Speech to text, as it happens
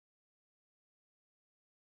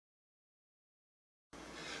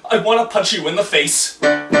I wanna punch you in the face.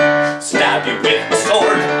 Stab you with a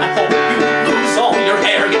sword. I hope you lose all your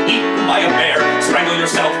hair. Get eaten by a bear. Strangle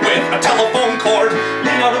yourself with a telephone cord.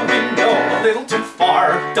 Lean out a window a little too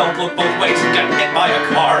far. Don't look both ways and get hit by a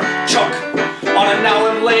car. Choke on an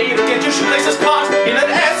Allen lathe. Get your shoelaces caught in an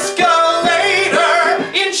escalator.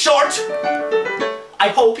 In short, I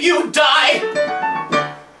hope you die.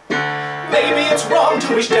 Maybe it's wrong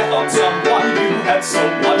to wish death on someone you had so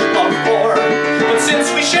much love for. But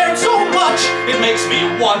since we shared so much, it makes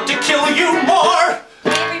me want to kill you more.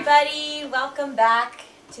 Hey everybody, welcome back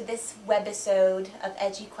to this webisode of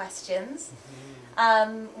Edgy Questions.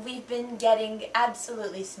 We've been getting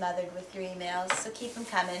absolutely smothered with your emails, so keep them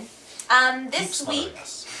coming. This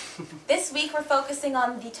week we're focusing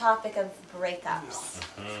on the topic of breakups.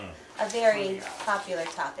 A very popular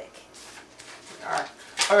topic.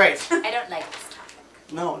 All right. I don't like this topic.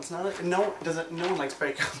 No, it's not. No one likes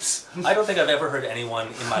breakups. I don't think I've ever heard anyone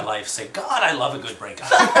in my life say, God, I love a good breakup.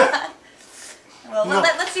 Well,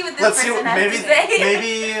 let's see what this person has to say.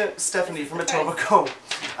 Maybe Stephanie from Etobicoke.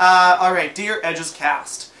 All right, Dear Edges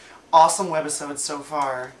Cast. Awesome webisode so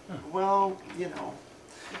far. Well, you know.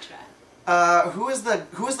 Good try. Who is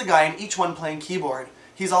the guy in each one playing keyboard?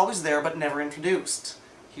 He's always there but never introduced.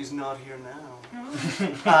 He's not here now.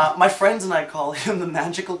 My friends and I call him the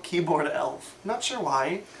magical keyboard elf. Not sure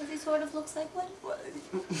why. Because he sort of looks like one?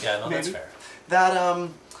 Yeah, no, that's fair. That,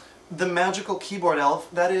 the magical keyboard elf,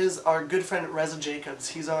 that is our good friend Reza Jacobs.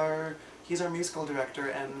 He's our musical director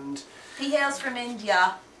and... He hails from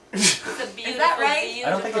India. It's a beautiful, is that right? I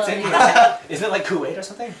don't think it's India. Isn't it like Kuwait or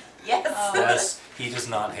something? Yes. Oh. Yes, he does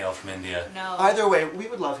not hail from India. No. Either way, we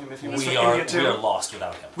would love him if he was from India too. We are lost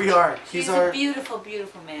without him. We are. He's our... a beautiful,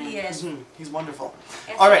 beautiful man. He is. He's wonderful.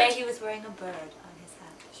 Yesterday All right. he was wearing a bird on his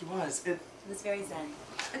hat. He was. It was very zen.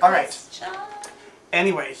 All right.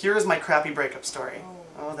 Anyway, here is my crappy breakup story.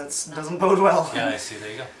 Oh, that doesn't bode well. Yeah, I see.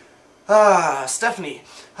 There you go. Stephanie.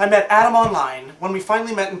 I met Adam online. When we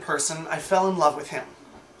finally met in person, I fell in love with him.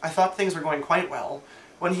 I thought things were going quite well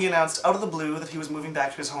when he announced out of the blue that he was moving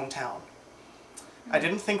back to his hometown. I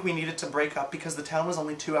didn't think we needed to break up because the town was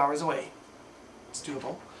only 2 hours away. It's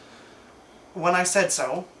doable. When I said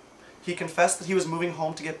so, he confessed that he was moving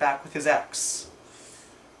home to get back with his ex.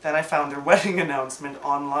 Then I found their wedding announcement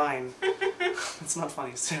online. It's not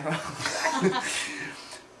funny, Sarah.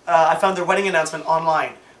 I found their wedding announcement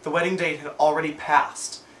online. The wedding date had already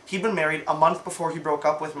passed. He'd been married a month before he broke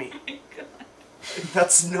up with me.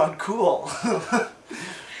 That's not cool.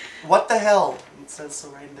 What the hell? It says so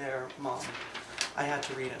right there, Mom. I had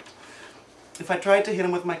to read it. If I tried to hit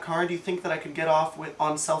him with my car, do you think that I could get off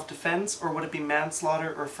on self-defense, or would it be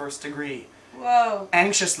manslaughter or first degree? Whoa.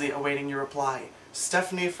 Anxiously awaiting your reply.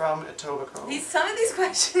 Stephanie from Etobicoke. Some of these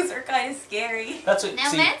questions are kind of scary. That's what,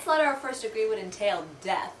 Now, manslaughter or first degree would entail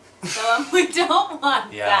death. So we don't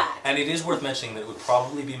want that. And it is worth mentioning that it would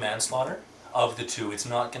probably be manslaughter. Of the two, it's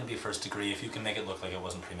not going to be first degree if you can make it look like it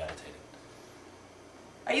wasn't premeditated.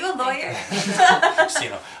 Are you a lawyer? Just, you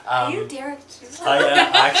know. Are you Derek Chua? I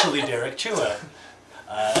am actually Derek Chua.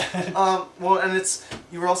 Well, and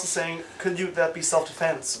you were also saying, could that be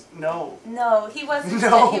self-defense? No. No, he wasn't.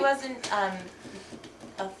 No. He wasn't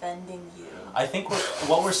offending you. I think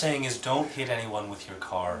what we're saying is don't hit anyone with your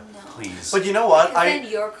car, please. But you know what? Because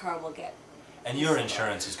then your car will get... And your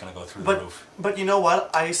insurance is going to go through the roof. But you know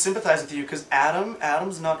what? I sympathize with you because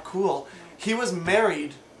Adam's not cool. He was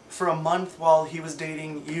married for a month while he was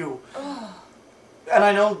dating you. And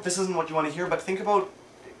I know this isn't what you want to hear, but think about,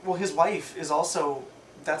 well, his wife is also,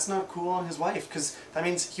 that's not cool on his wife because that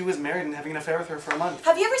means he was married and having an affair with her for a month.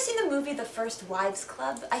 Have you ever seen the movie The First Wives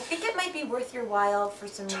Club? I think it might be worth your while for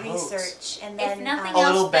some research and then... If nothing a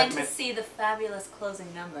little else, then Batman. to see the fabulous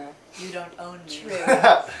closing number, You Don't Own Me. True.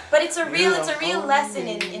 But it's a real lesson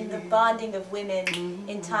in the bonding of women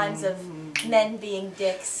in times of men being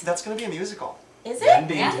dicks. That's going to be a musical. Is it? Men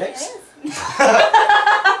being Yeah, dicks? it is.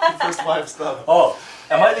 First Wives Club. Oh,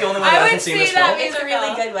 am I the only one that hasn't seen this film? It's a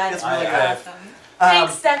really good one. It's really good. Awesome.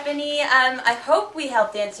 Thanks, Stephanie. I hope we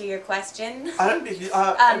helped answer your question. Ben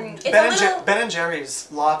and Jerry's.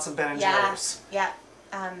 Lots of Ben and Jerry's. Yeah,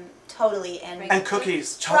 totally. And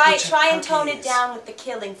cookies. Try Chocolate chip and tone it cookies. down with the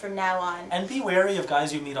killing from now on. And be wary of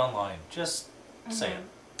guys you meet online. Just say it.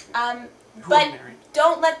 Who are But married.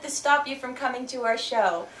 don't let this stop you from coming to our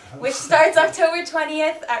show, which starts October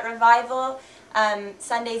 20th at Revival,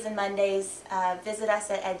 Sundays and Mondays. Visit us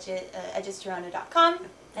at edgestoronto.com,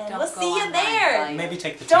 and Don't we'll go see you online, there. right? Maybe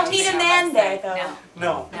take the Don't TTC. need a man there, though.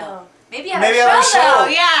 No. No. Maybe Maybe at at our our show. show, though.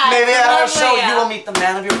 Yeah. Maybe it's at our lovely, show yeah. you will meet the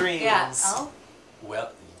man of your dreams. Yeah. Oh. Well,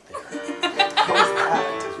 there.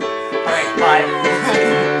 Alright,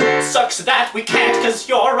 bye. Sucks that we can't, 'cause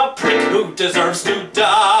you're a prick who deserves to die.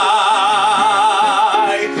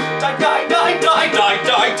 Die, die, die, die, die,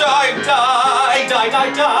 die, die, die, die, die,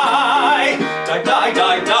 die, die, die,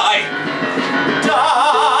 die, die.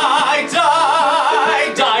 Die, die,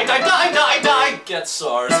 die, die, die, die, die, get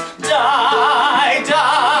SARS. Die, die,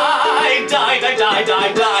 die, die, die, die,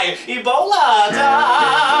 die, Ebola.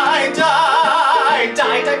 Die, die,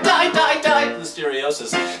 die, die, die, die, die,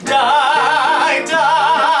 listeriosis. Die.